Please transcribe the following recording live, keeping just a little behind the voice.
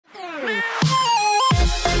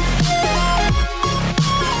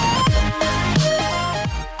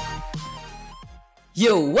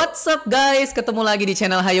Yo, what's up guys? Ketemu lagi di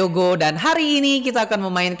channel HaYoGo dan hari ini kita akan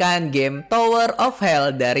memainkan game Tower of Hell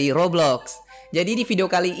dari Roblox. Jadi di video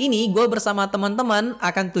kali ini gue bersama teman-teman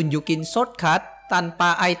akan tunjukin shortcut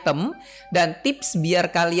tanpa item dan tips biar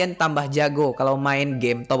kalian tambah jago kalau main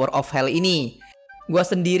game Tower of Hell ini. Gue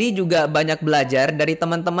sendiri juga banyak belajar dari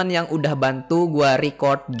teman-teman yang udah bantu gue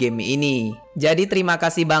record game ini. Jadi terima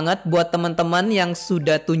kasih banget buat teman-teman yang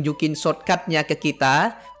sudah tunjukin shortcutnya ke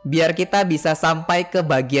kita, biar kita bisa sampai ke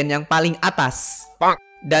bagian yang paling atas.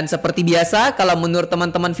 Dan seperti biasa, kalau menurut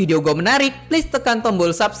teman-teman video gue menarik, please tekan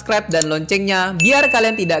tombol subscribe dan loncengnya, biar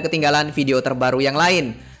kalian tidak ketinggalan video terbaru yang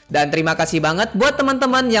lain. Dan terima kasih banget buat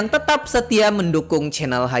teman-teman yang tetap setia mendukung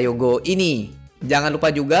channel HaYoGo ini. Jangan lupa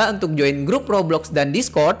juga untuk join grup Roblox dan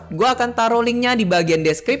Discord. Gue akan taruh linknya di bagian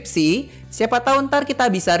deskripsi. Siapa tahu ntar kita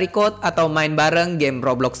bisa record atau main bareng game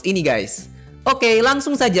Roblox ini guys. Oke,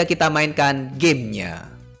 langsung saja kita mainkan gamenya.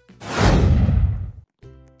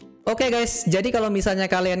 Oke guys, jadi kalau misalnya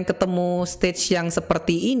kalian ketemu stage yang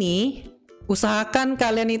seperti ini, usahakan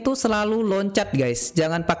kalian itu selalu loncat guys.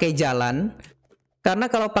 Jangan pakai jalan. Karena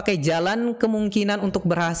kalau pakai jalan kemungkinan untuk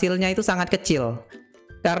berhasilnya itu sangat kecil.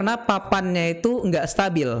 Karena papannya itu nggak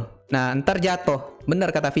stabil. Nah, ntar jatuh.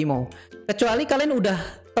 Bener kata Vimo. Kecuali kalian udah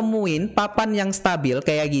temuin papan yang stabil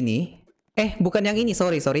kayak gini. Bukan yang ini,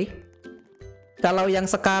 sorry. Kalau yang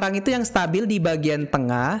sekarang itu yang stabil di bagian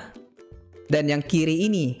tengah dan yang kiri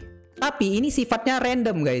ini. Tapi ini sifatnya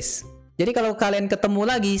random guys. Jadi kalau kalian ketemu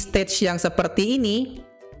lagi stage yang seperti ini,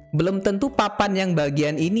 belum tentu papan yang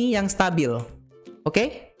bagian ini yang stabil.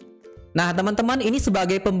 Oke? Nah teman-teman, ini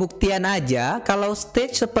sebagai pembuktian aja kalau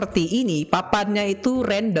stage seperti ini papannya itu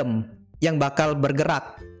random yang bakal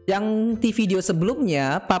bergerak. Yang di video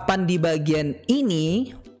sebelumnya papan di bagian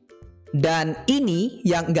ini dan ini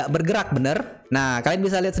yang nggak bergerak, bener? Nah kalian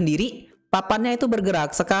bisa lihat sendiri papannya itu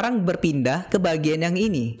bergerak. Sekarang berpindah ke bagian yang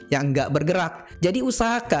ini yang nggak bergerak. Jadi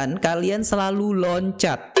usahakan kalian selalu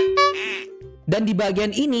loncat. Dan di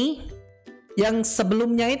bagian ini yang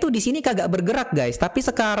sebelumnya itu di sini kagak bergerak guys, tapi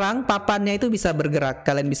sekarang papannya itu bisa bergerak.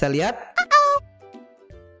 Kalian bisa lihat.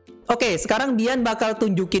 Oke, sekarang Bian bakal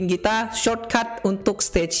tunjukin kita shortcut untuk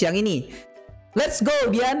stage yang ini. Let's go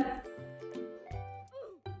Bian.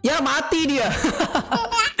 Ya mati dia.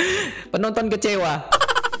 Penonton kecewa.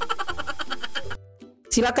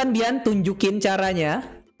 Silakan Bian tunjukin caranya.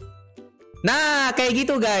 Nah, kayak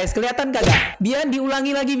gitu guys. Kelihatan kagak? Bian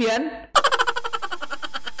diulangi lagi Bian.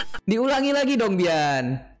 Diulangi lagi dong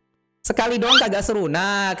Bian. Sekali doang kagak seru.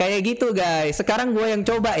 Nah kayak gitu guys. Sekarang gue yang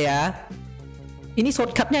coba ya. Ini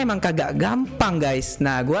shortcutnya emang kagak gampang guys.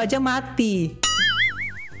 Nah gue aja mati.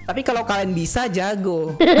 Tapi kalau kalian bisa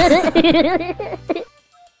jago.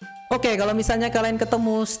 Oke, kalau misalnya kalian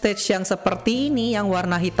ketemu stage yang seperti ini, yang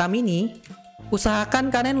warna hitam ini, usahakan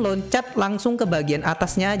kalian loncat langsung ke bagian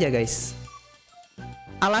atasnya aja guys.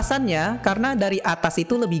 Alasannya karena dari atas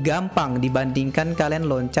itu lebih gampang dibandingkan kalian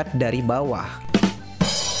loncat dari bawah.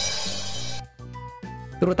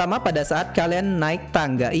 Terutama pada saat kalian naik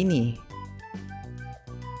tangga ini.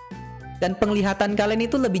 Dan penglihatan kalian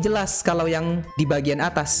itu lebih jelas kalau yang di bagian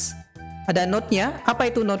atas. Ada note-nya.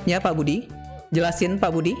 Apa itu note-nya Pak Budi? Jelasin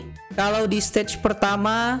Pak Budi. Kalau di stage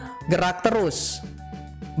pertama gerak terus.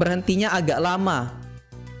 Berhentinya agak lama.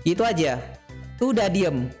 Gitu aja. Tuh udah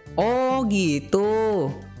diem. Oh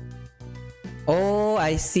gitu. Oh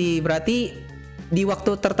I see. Berarti di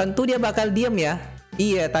waktu tertentu dia bakal diem ya.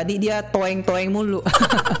 Iya tadi dia toeng-toeng mulu.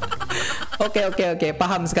 Oke.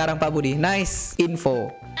 Paham sekarang Pak Budi. Nice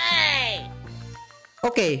info.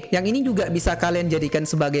 Oke, yang ini juga bisa kalian jadikan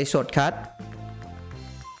sebagai shortcut.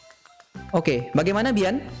 Oke, bagaimana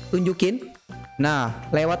Bian? Tunjukin. Nah,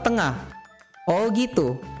 lewat tengah. Oh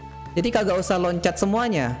gitu. Jadi kagak usah loncat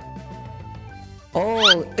semuanya.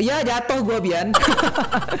 Oh, ya jatuh gue Bian.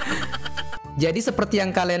 Jadi seperti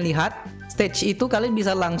yang kalian lihat, stage itu kalian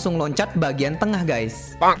bisa langsung loncat bagian tengah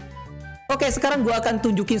guys. Oke, sekarang gue akan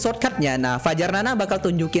tunjukin shortcutnya. Nah, Fajar Nana bakal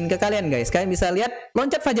tunjukin ke kalian guys. Kalian bisa lihat,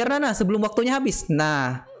 loncat Fajar Nana sebelum waktunya habis.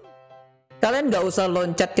 Nah, kalian nggak usah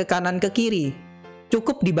loncat ke kanan ke kiri.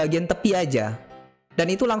 Cukup di bagian tepi aja.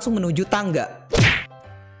 Dan itu langsung menuju tangga.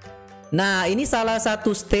 Nah, ini salah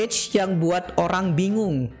satu stage yang buat orang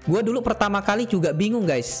bingung. Gue dulu pertama kali juga bingung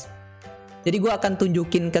guys. Jadi gue akan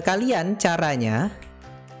tunjukin ke kalian caranya.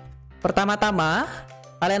 Pertama-tama,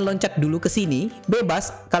 kalian loncat dulu ke sini.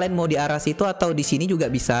 Bebas, kalian mau di arah situ atau di sini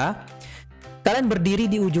juga bisa. Kalian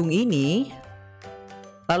berdiri di ujung ini.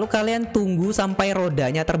 Lalu kalian tunggu sampai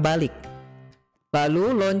rodanya terbalik.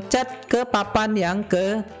 Lalu loncat ke papan yang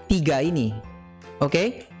ketiga ini.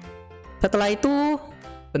 Oke? Setelah itu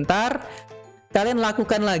bentar, kalian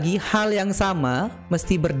lakukan lagi hal yang sama,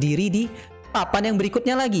 mesti berdiri di papan yang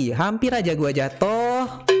berikutnya lagi. Hampir aja gua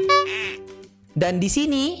jatuh. Dan di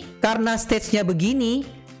sini karena stage-nya begini,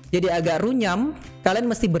 jadi agak runyam. Kalian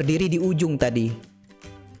mesti berdiri di ujung tadi.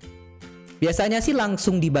 Biasanya sih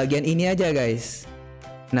langsung di bagian ini aja, guys.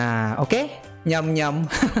 Nah, oke. Nyam-nyam.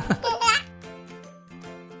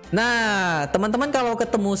 Nah, teman-teman kalau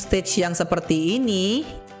ketemu stage yang seperti ini,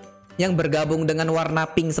 yang bergabung dengan warna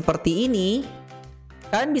pink seperti ini,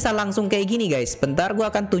 kalian bisa langsung kayak gini, guys. Bentar, gue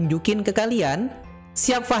akan tunjukin ke kalian.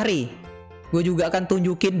 Siap, Fahri? Gue juga akan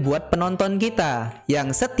tunjukin buat penonton kita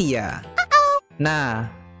yang setia.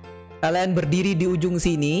 Nah, kalian berdiri di ujung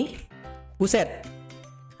sini. Buset,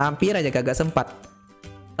 hampir aja kagak sempat.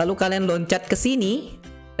 Lalu kalian loncat ke sini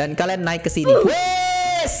dan kalian naik ke sini.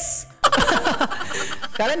 Wes!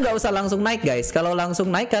 Kalian nggak usah langsung naik, guys. Kalau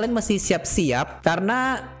langsung naik kalian mesti siap-siap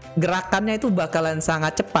karena gerakannya itu bakalan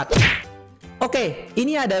sangat cepat. Oke,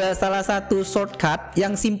 ini adalah salah satu shortcut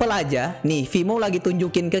yang simple aja. Nih, Vimo lagi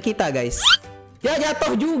tunjukin ke kita, guys. Ya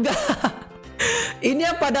jatuh juga.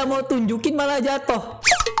 Ini yang pada mau tunjukin malah jatuh.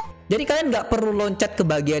 Jadi kalian nggak perlu loncat ke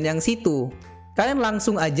bagian yang situ. Kalian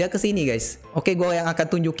langsung aja ke sini, guys. Oke, gue yang akan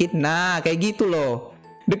tunjukin. Nah, kayak gitu loh.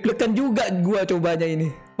 Deg-degan juga gue cobanya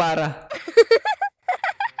ini. Parah.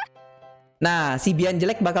 Nah, si Bian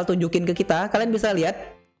jelek bakal tunjukin ke kita. Kalian bisa lihat.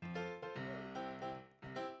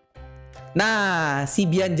 Nah, si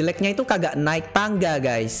Bian jeleknya itu kagak naik tangga,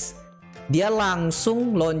 guys. Dia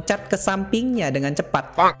langsung loncat ke sampingnya dengan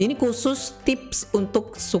cepat. Ini khusus tips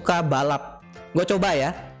untuk suka balap. Gue coba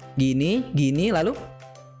ya. Gini, gini, lalu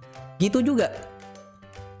gitu juga.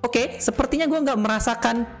 Oke, sepertinya gue nggak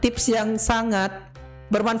merasakan tips yang sangat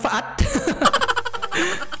bermanfaat.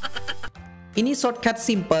 Ini shortcut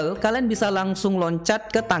simple, kalian bisa langsung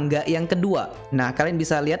loncat ke tangga yang kedua. Nah, kalian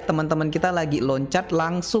bisa lihat teman-teman kita lagi loncat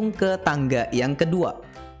langsung ke tangga yang kedua.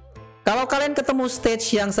 Kalau kalian ketemu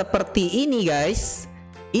stage yang seperti ini, guys,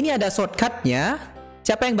 ini ada shortcutnya.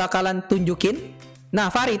 Siapa yang bakalan tunjukin?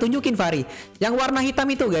 Nah, Fahri, tunjukin Fahri. Yang warna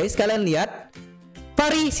hitam itu, guys, kalian lihat.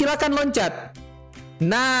 Fahri, silakan loncat.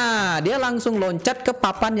 Nah, dia langsung loncat ke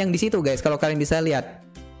papan yang di situ, guys. Kalau kalian bisa lihat.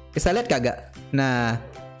 Bisa lihat kagak? Nah,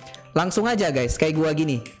 langsung aja, guys, kayak gua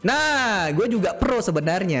gini. Nah, gue juga pro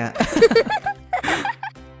sebenarnya.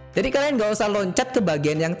 Jadi kalian gak usah loncat ke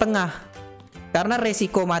bagian yang tengah, karena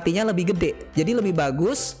resiko matinya lebih gede. Jadi lebih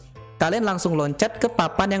bagus kalian langsung loncat ke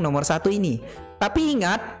papan yang nomor 1 ini. Tapi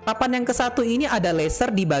ingat, papan yang ke-1 ini ada laser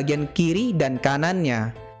di bagian kiri dan kanannya.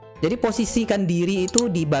 Jadi posisikan diri itu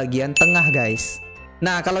di bagian tengah, guys.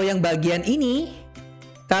 Nah, kalau yang bagian ini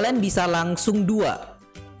kalian bisa langsung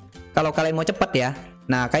 2. Kalau kalian mau cepet ya.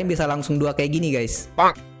 Nah, kalian bisa langsung 2 kayak gini, guys.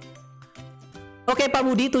 Oke, Pak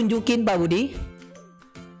Budi, tunjukin Pak Budi.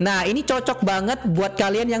 Nah, ini cocok banget buat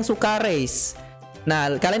kalian yang suka race.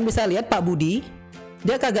 Nah, kalian bisa lihat Pak Budi,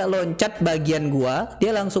 dia kagak loncat bagian gua, dia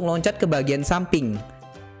langsung loncat ke bagian samping.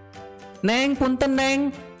 Neng, punten Neng.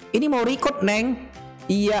 Ini mau record, Neng.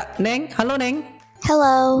 Iya, Neng. Halo, Neng.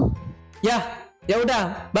 Halo. Ya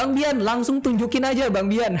udah, Bang Bian langsung tunjukin aja, Bang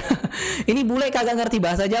Bian. Ini bule kagak ngerti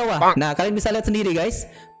bahasa Jawa. Nah, kalian bisa lihat sendiri, guys.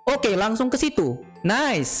 Oke, langsung ke situ.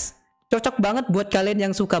 Nice. Cocok banget buat kalian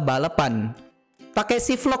yang suka balapan. Pakai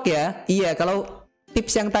shift lock ya. Iya, kalau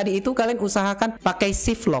tips yang tadi itu kalian usahakan pakai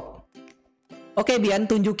shift lock. Oke, Bian,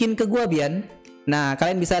 tunjukin ke gua, Bian. Nah,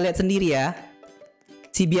 kalian bisa lihat sendiri ya.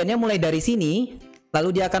 Si Biannya mulai dari sini,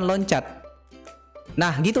 lalu dia akan loncat.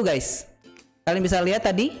 Nah, gitu, guys. Kalian bisa lihat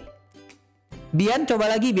tadi. Bian, coba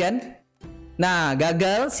lagi, Bian. Nah,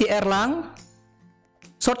 gagal si Erlang.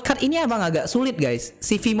 Shortcut ini abang agak sulit, guys.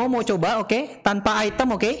 Si Vimo mau coba, oke? Tanpa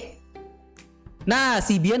item, oke? Nah,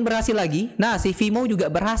 si Bian berhasil lagi. Nah, si Vimo juga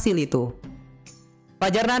berhasil itu.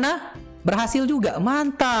 Fajar Nana berhasil juga.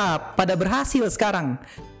 Mantap, pada berhasil sekarang.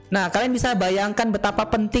 Nah, kalian bisa bayangkan betapa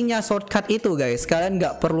pentingnya shortcut itu, guys. Kalian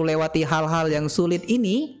nggak perlu lewati hal-hal yang sulit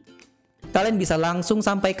ini. Kalian bisa langsung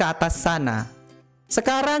sampai ke atas sana.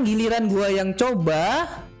 Sekarang giliran gue yang coba.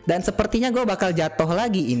 Dan sepertinya gue bakal jatuh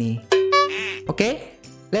lagi ini. Oke,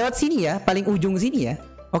 lewat sini ya, paling ujung sini ya.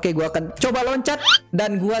 Oke, gue akan coba loncat.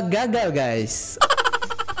 Dan gue gagal, guys.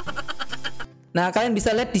 Nah, kalian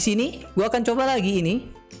bisa lihat di sini. Gue akan coba lagi ini.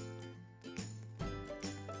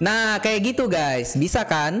 Nah, kayak gitu, guys. Bisa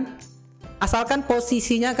kan? Asalkan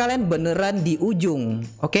posisinya kalian beneran di ujung.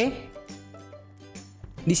 Oke?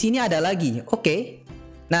 Di sini ada lagi. Oke.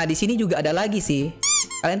 Nah, di sini juga ada lagi sih.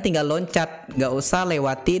 Kalian tinggal loncat, nggak usah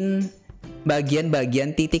lewatin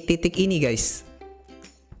bagian-bagian titik-titik ini, guys.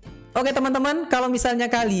 Oke, teman-teman, kalau misalnya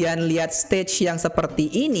kalian lihat stage yang seperti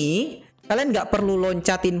ini, kalian nggak perlu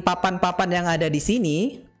loncatin papan-papan yang ada di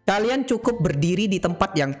sini. Kalian cukup berdiri di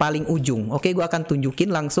tempat yang paling ujung. Oke, gue akan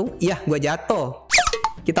tunjukin langsung. Yah, gue jatuh.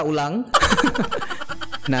 Kita ulang.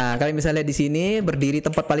 Nah, kalian bisa lihat di sini berdiri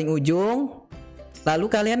tempat paling ujung. Lalu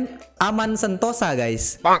kalian aman sentosa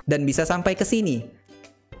guys, dan bisa sampai ke sini.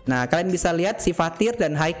 Nah, kalian bisa lihat si Fatir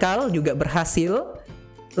dan Haikal juga berhasil.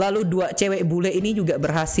 Lalu dua cewek bule ini juga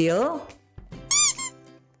berhasil.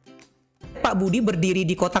 Pak Budi berdiri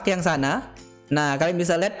di kotak yang sana. Nah, kalian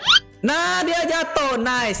bisa lihat. Nah, dia jatuh.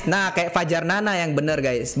 Nice. Nah, kayak Fajar Nana yang bener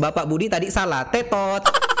guys. Bapak Budi tadi salah. Tetot.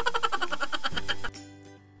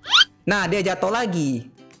 Nah, dia jatuh lagi.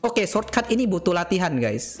 Oke, shortcut ini butuh latihan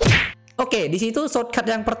guys. Oke, di situ shortcut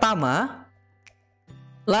yang pertama.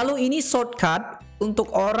 Lalu ini shortcut untuk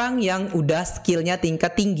orang yang udah skillnya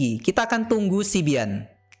tingkat tinggi. Kita akan tunggu si Bian.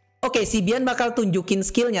 Oke, si Bian bakal tunjukin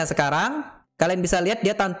skillnya sekarang. Kalian bisa lihat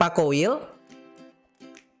dia tanpa koil.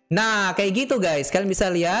 Nah, kayak gitu guys. Kalian bisa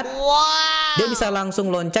lihat. Dia bisa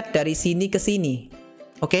langsung loncat dari sini ke sini.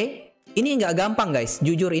 Oke, ini nggak gampang guys.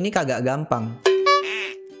 Jujur ini kagak gampang.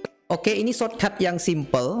 Oke, ini shortcut yang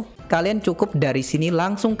simple. Kalian cukup dari sini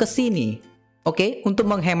langsung ke sini. Oke, untuk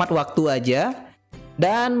menghemat waktu aja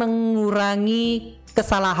dan mengurangi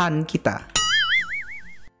kesalahan kita.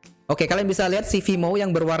 Oke, kalian bisa lihat si Vimo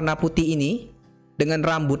yang berwarna putih ini dengan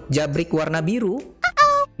rambut jabrik warna biru.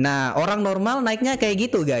 Nah, orang normal naiknya kayak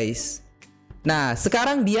gitu, guys. Nah,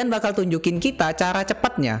 sekarang Bian bakal tunjukin kita cara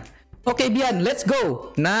cepatnya. Oke, Bian, let's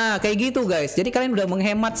go. Nah, kayak gitu, guys. Jadi kalian udah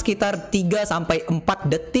menghemat sekitar 3-4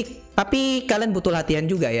 detik. Tapi kalian butuh latihan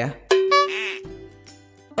juga ya.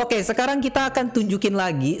 Oke, sekarang kita akan tunjukin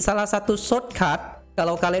lagi salah satu shortcut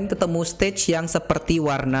kalau kalian ketemu stage yang seperti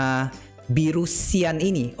warna biru sian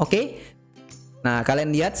ini. Oke. Nah,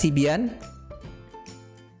 kalian lihat si Bian.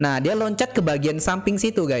 Nah, dia loncat ke bagian samping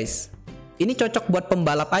situ, guys. Ini cocok buat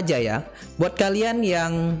pembalap aja ya. Buat kalian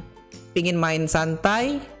yang pingin main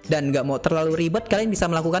santai dan nggak mau terlalu ribet, kalian bisa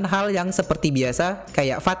melakukan hal yang seperti biasa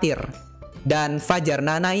kayak Fatir dan Fajar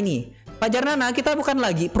Nana ini. Fajar Nana, kita bukan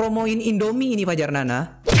lagi promoin Indomie ini Fajar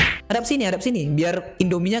Nana. Hadap sini, biar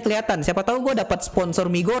Indominya kelihatan. Siapa tahu gue dapat sponsor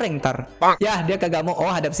mie goreng ntar. Ya, dia kagak mau. Oh,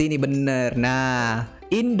 hadap sini bener. Nah,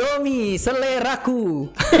 Indomie seleraku.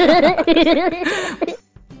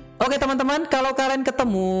 Oke teman-teman, kalau kalian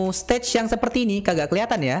ketemu stage yang seperti ini kagak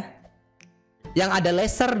kelihatan ya, yang ada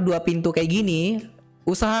laser 2 pintu kayak gini,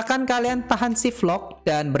 usahakan kalian tahan shift lock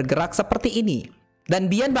dan bergerak seperti ini. Dan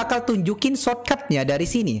Bian bakal tunjukin shortcutnya dari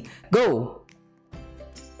sini. Go!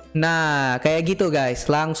 Nah, kayak gitu guys.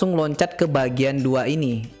 Langsung loncat ke bagian 2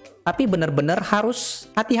 ini. Tapi bener-bener harus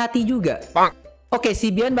hati-hati juga. Oke,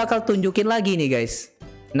 si Bian bakal tunjukin lagi nih guys.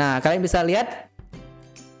 Nah, kalian bisa lihat.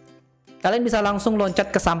 Kalian bisa langsung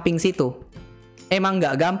loncat ke samping situ. Emang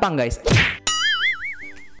nggak gampang guys.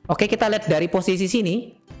 Oke, kita lihat dari posisi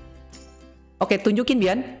sini. Oke, tunjukin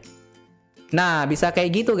Bian. Nah, bisa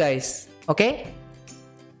kayak gitu guys. Oke.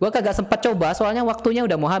 Gua kagak sempat coba soalnya waktunya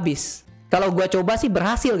udah mau habis. Kalau gua coba sih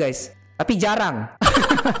berhasil guys, tapi jarang.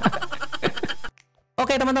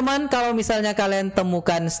 Oke teman-teman, kalau misalnya kalian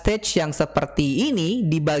temukan stage yang seperti ini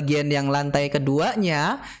di bagian yang lantai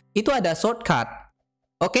keduanya, itu ada shortcut.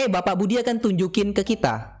 Oke, Bapak Budi akan tunjukin ke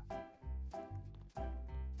kita.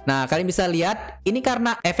 Nah, kalian bisa lihat, ini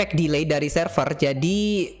karena efek delay dari server, jadi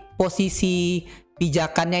posisi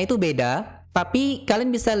pijakannya itu beda. Tapi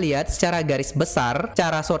kalian bisa lihat secara garis besar,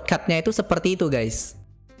 cara shortcutnya itu seperti itu guys.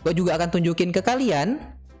 Gue juga akan tunjukin ke kalian.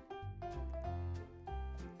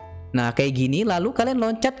 Nah, kayak gini, lalu kalian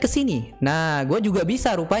loncat ke sini. Nah, gue juga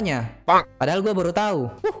bisa rupanya. Padahal gue baru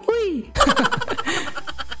tahu.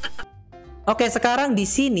 Oke, sekarang di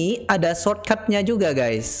sini ada shortcutnya juga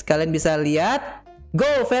guys. Kalian bisa lihat.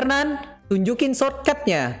 Go, Fernan, tunjukin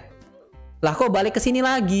shortcutnya. Lah, kok balik ke sini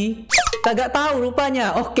lagi? Kagak tahu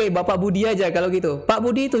rupanya. Oke, Bapak Budi aja kalau gitu. Pak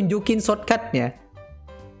Budi tunjukin shortcutnya.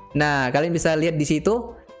 Nah, kalian bisa lihat di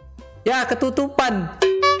situ. Ya, ketutupan.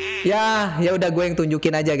 Ya udah gue yang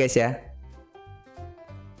tunjukin aja guys ya.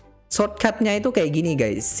 Shortcutnya itu kayak gini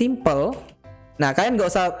guys, simple. Nah, kalian gak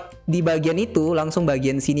usah di bagian itu, langsung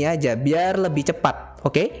bagian sini aja biar lebih cepat,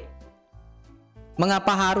 oke?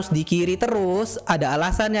 Mengapa harus di kiri terus? Ada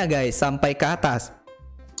alasannya guys, sampai ke atas.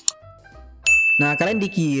 Nah, kalian di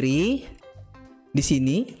kiri, di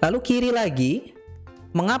sini, lalu kiri lagi.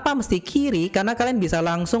 Mengapa mesti kiri? Karena kalian bisa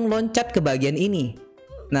langsung loncat ke bagian ini.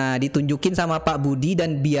 Nah, ditunjukin sama Pak Budi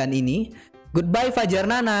dan Bian ini. Goodbye Fajar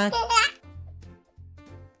Nana.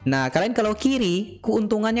 Nah, kalian kalau kiri,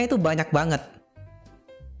 keuntungannya itu banyak banget.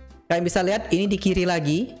 Kalian bisa lihat, ini di kiri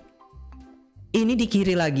lagi. Ini di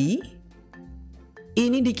kiri lagi.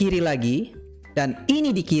 Ini di kiri lagi. Dan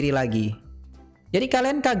ini di kiri lagi. Jadi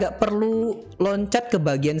kalian kagak perlu loncat ke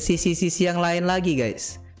bagian sisi-sisi yang lain lagi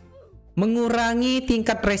guys. Mengurangi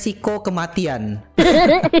tingkat resiko kematian.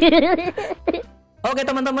 Oke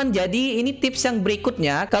teman-teman, jadi ini tips yang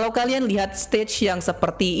berikutnya. Kalau kalian lihat stage yang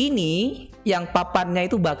seperti ini, yang papannya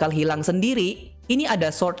itu bakal hilang sendiri, ini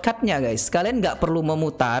ada shortcutnya guys. Kalian nggak perlu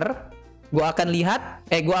memutar. Gua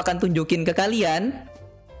akan tunjukin ke kalian.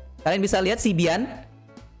 Kalian bisa lihat si Bian,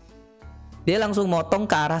 dia langsung motong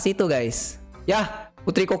ke arah situ guys. Yah,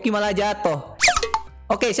 Putri Koki malah jatuh.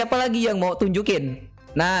 Oke, siapa lagi yang mau tunjukin?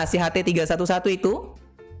 Nah, si HT311 itu,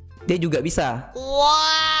 dia juga bisa.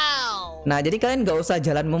 Wow. Nah, jadi kalian nggak usah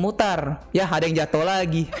jalan memutar. Ya, ada yang jatuh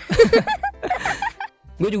lagi.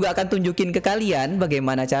 Gue juga akan tunjukin ke kalian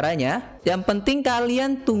bagaimana caranya. Yang penting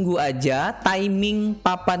kalian tunggu aja timing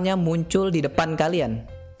papannya muncul di depan kalian.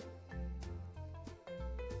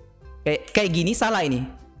 Kayak gini salah ini.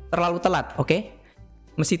 Terlalu telat, oke?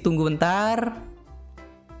 Mesti tunggu bentar.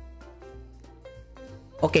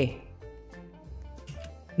 Oke.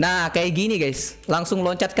 Nah, kayak gini guys. Langsung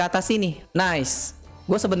loncat ke atas sini. Nice.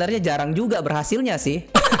 Gue sebenarnya jarang juga berhasilnya sih.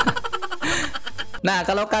 Nah,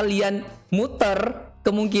 kalau kalian muter,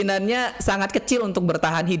 kemungkinannya sangat kecil untuk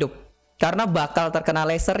bertahan hidup. Karena bakal terkena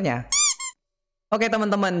lasernya. Oke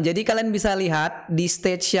teman-teman, jadi kalian bisa lihat di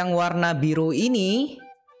stage yang warna biru ini,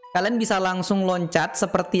 kalian bisa langsung loncat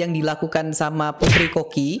seperti yang dilakukan sama Putri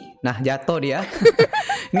Koki. Nah, jatuh dia.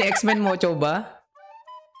 Ini X-Men mau coba.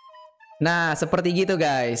 Nah, seperti gitu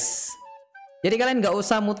guys. Jadi kalian nggak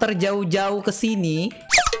usah muter jauh-jauh ke sini.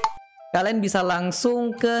 Kalian bisa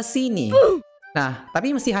langsung ke sini. Nah,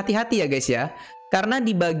 tapi mesti hati-hati ya guys ya. Karena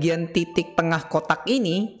di bagian titik tengah kotak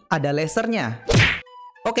ini ada lasernya.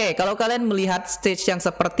 Oke, kalau kalian melihat stage yang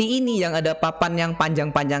seperti ini yang ada papan yang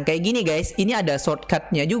panjang-panjang kayak gini guys, ini ada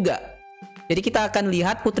shortcutnya juga. Jadi kita akan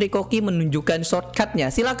lihat Putri Koki menunjukkan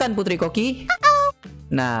shortcutnya. Silakan Putri Koki.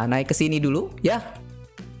 Nah, naik ke sini dulu ya.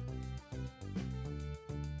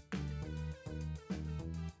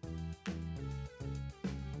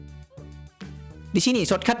 Di sini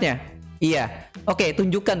shortcutnya. Iya. Oke,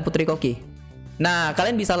 tunjukkan Putri Koki. Nah,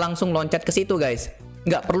 kalian bisa langsung loncat ke situ guys.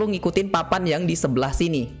 Nggak perlu ngikutin papan yang di sebelah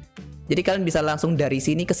sini. Jadi kalian bisa langsung dari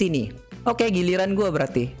sini ke sini. Oke, giliran gue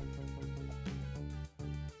berarti.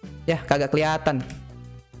 Ya, kagak kelihatan.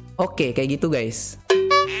 Oke, kayak gitu guys.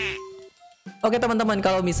 Oke teman-teman,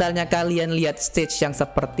 kalau misalnya kalian lihat stage yang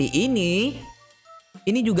seperti ini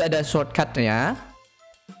juga ada shortcutnya.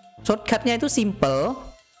 Shortcutnya itu simple.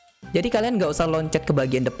 Jadi kalian nggak usah loncat ke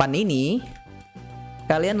bagian depan ini.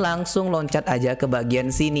 Kalian langsung loncat aja ke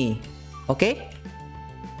bagian sini. Oke?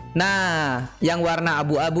 Nah, yang warna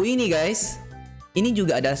abu-abu ini guys, ini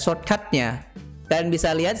juga ada shortcutnya. Kalian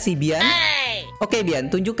bisa lihat si Bian. Oke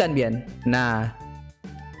Bian, tunjukkan Bian. Nah,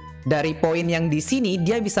 dari poin yang di sini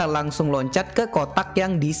dia bisa langsung loncat ke kotak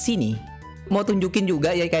yang di sini. Mau tunjukin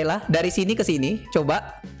juga ya Kayla, dari sini ke sini,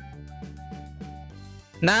 coba.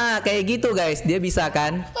 Nah, kayak gitu guys, dia bisa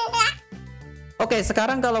kan? Oke,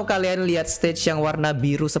 sekarang kalau kalian lihat stage yang warna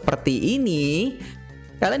biru seperti ini,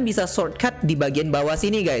 kalian bisa shortcut di bagian bawah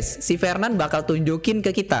sini guys. Si Fernan bakal tunjukin ke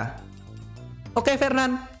kita. Oke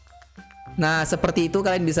Fernan. Nah, seperti itu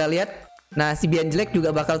kalian bisa lihat. Nah, si Bian jelek juga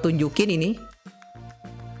bakal tunjukin ini.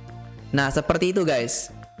 Nah, seperti itu guys.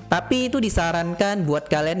 Tapi itu disarankan buat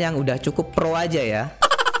kalian yang udah cukup pro aja ya.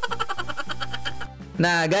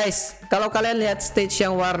 Nah guys, kalau kalian lihat stage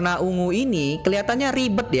yang warna ungu ini, kelihatannya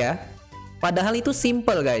ribet ya. Padahal itu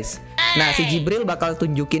simple guys. Nah, si Jibril bakal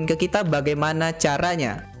tunjukin ke kita bagaimana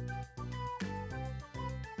caranya.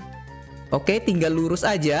 Oke, tinggal lurus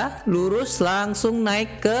aja. Lurus langsung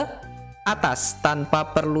naik ke atas tanpa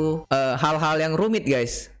perlu hal-hal yang rumit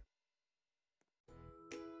guys.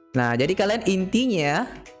 Nah, jadi kalian intinya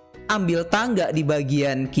ambil tangga di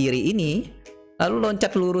bagian kiri ini, lalu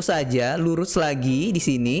loncat lurus aja, lurus lagi di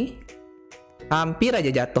sini. Hampir aja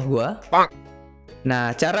jatuh gua.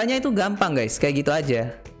 Nah, caranya itu gampang guys, kayak gitu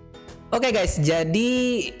aja. Oke guys,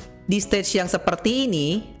 jadi di stage yang seperti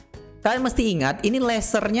ini, kalian mesti ingat ini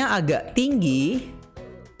lasernya agak tinggi.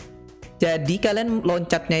 Jadi kalian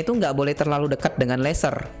loncatnya itu nggak boleh terlalu dekat dengan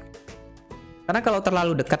laser. Karena kalau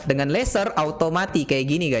terlalu dekat dengan laser, auto mati kayak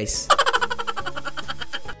gini guys.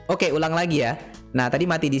 Oke, ulang lagi ya. Nah, tadi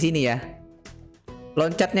mati di sini ya.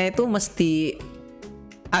 Loncatnya itu mesti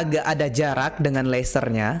agak ada jarak dengan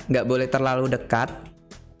lasernya, nggak boleh terlalu dekat.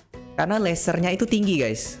 Karena lasernya itu tinggi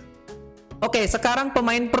guys. Oke, sekarang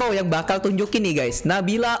pemain pro yang bakal tunjukin nih guys,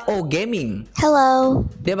 Nabila O Gaming. Hello.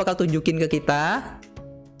 Dia bakal tunjukin ke kita.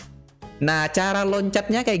 Nah, cara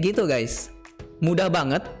loncatnya kayak gitu guys. Mudah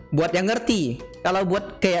banget buat yang ngerti. Kalau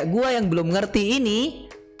buat kayak gua yang belum ngerti ini,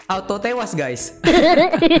 auto tewas guys.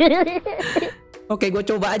 Oke, gue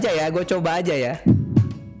coba aja ya.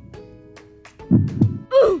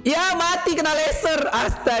 Ya, mati kena laser.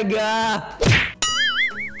 Astaga.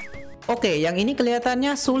 Oke, yang ini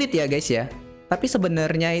kelihatannya sulit ya guys ya. Tapi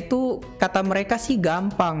sebenarnya itu kata mereka sih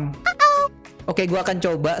gampang. Oke, gua akan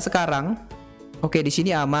coba sekarang. Oke, di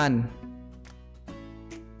sini aman.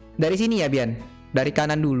 Dari sini ya, Bian. Dari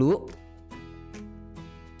kanan dulu.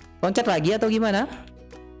 Loncat lagi atau gimana?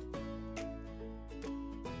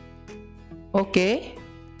 Oke.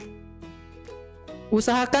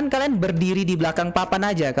 Usahakan kalian berdiri di belakang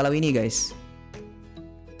papan aja kalau ini guys.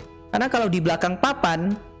 Karena kalau di belakang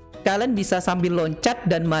papan, kalian bisa sambil loncat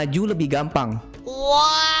dan maju lebih gampang.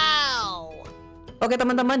 Wow. Oke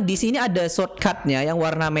teman-teman, di sini ada shortcutnya yang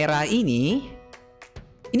warna merah ini.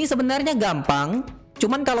 Ini sebenarnya gampang,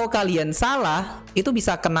 cuman kalau kalian salah, itu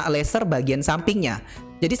bisa kena laser bagian sampingnya.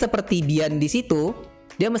 Jadi seperti Bian di situ,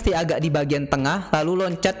 dia mesti agak di bagian tengah, lalu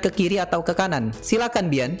loncat ke kiri atau ke kanan. Silakan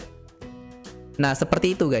Bian. Nah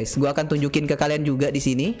seperti itu guys, gua akan tunjukin ke kalian juga di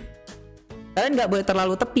sini. Kalian nggak boleh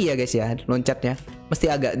terlalu tepi ya guys ya, loncatnya. Mesti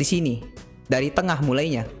agak di sini, dari tengah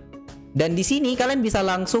mulainya. Dan di sini kalian bisa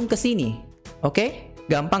langsung ke sini. Oke,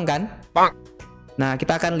 gampang kan? Nah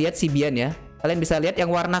kita akan lihat si Bian ya. Kalian bisa lihat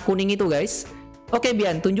yang warna kuning itu guys. Oke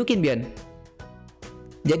Bian, tunjukin Bian.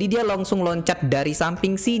 Jadi dia langsung loncat dari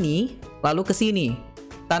samping sini, lalu ke sini,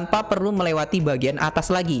 tanpa perlu melewati bagian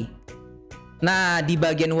atas lagi. Nah, di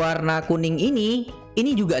bagian warna kuning ini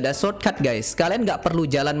juga ada shortcut guys. Kalian nggak perlu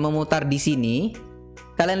jalan memutar di sini.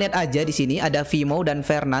 Kalian lihat aja di sini ada Vimo dan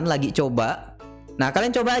Fernan lagi coba. Nah,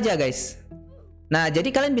 kalian coba aja guys. Nah, jadi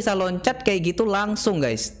kalian bisa loncat kayak gitu langsung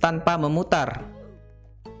guys, tanpa memutar.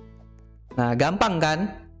 Nah, gampang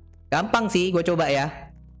kan? Gampang sih, gue coba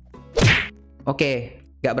ya. Oke,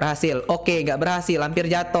 nggak berhasil. Oke, nggak berhasil, hampir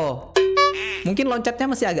jatuh. Mungkin loncatnya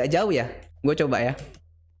masih agak jauh ya. Gue coba ya.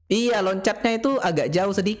 Iya, loncatnya itu agak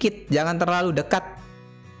jauh sedikit, jangan terlalu dekat.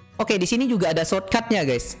 Oke, di sini juga ada shortcutnya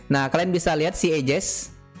guys. Nah, kalian bisa lihat si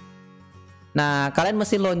edges. Nah, kalian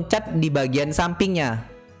mesti loncat di bagian sampingnya.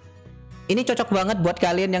 Ini cocok banget buat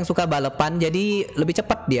kalian yang suka balapan, jadi lebih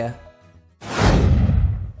cepat dia.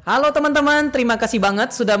 Halo teman-teman, terima kasih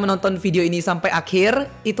banget sudah menonton video ini sampai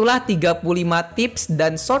akhir. Itulah 35 tips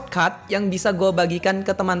dan shortcut yang bisa gue bagikan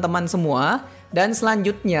ke teman-teman semua. Dan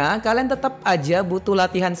selanjutnya, kalian tetap aja butuh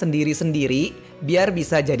latihan sendiri-sendiri biar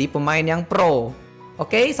bisa jadi pemain yang pro.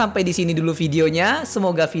 Oke, sampai di sini dulu videonya.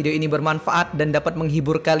 Semoga video ini bermanfaat dan dapat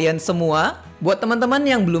menghibur kalian semua. Buat teman-teman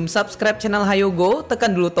yang belum subscribe channel HaYoGo,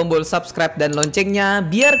 tekan dulu tombol subscribe dan loncengnya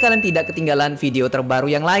biar kalian tidak ketinggalan video terbaru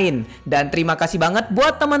yang lain. Dan terima kasih banget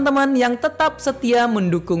buat teman-teman yang tetap setia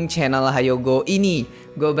mendukung channel HaYoGo ini.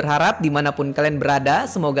 Gue berharap dimanapun kalian berada,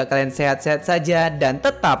 semoga kalian sehat-sehat saja dan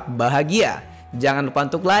tetap bahagia. Jangan lupa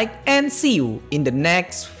untuk like and see you in the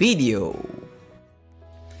next video.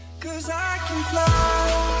 'Cause I can fly.